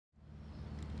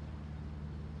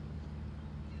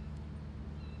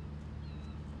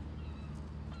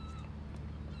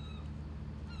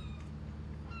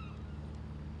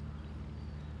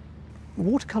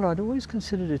Watercolour, I'd always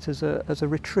considered it as a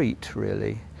retreat,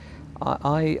 really.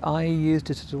 I used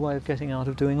it as a way of getting out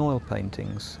of doing oil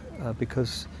paintings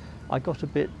because I got a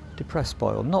bit depressed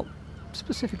by oil, not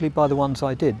specifically by the ones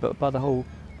I did, but by the whole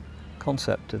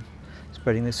concept of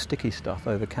spreading this sticky stuff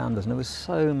over canvas. And there was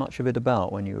so much of it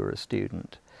about when you were a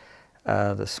student.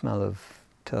 The smell of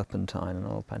turpentine and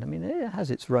oil paint. I mean, it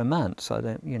has its romance, I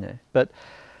don't, you know, but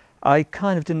I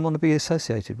kind of didn't want to be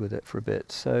associated with it for a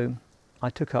bit, so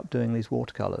I took up doing these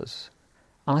watercolours.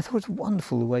 And I thought it was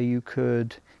wonderful the way you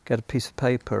could get a piece of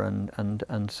paper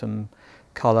and some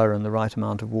colour and the right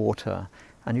amount of water,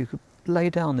 and you could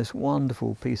lay down this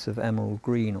wonderful piece of emerald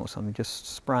green or something, just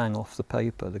sprang off the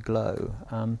paper, the glow.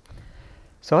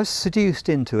 So I was seduced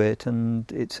into it,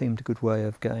 and it seemed a good way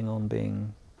of going on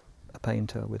being a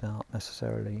painter without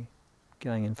necessarily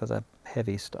going in for the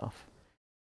heavy stuff.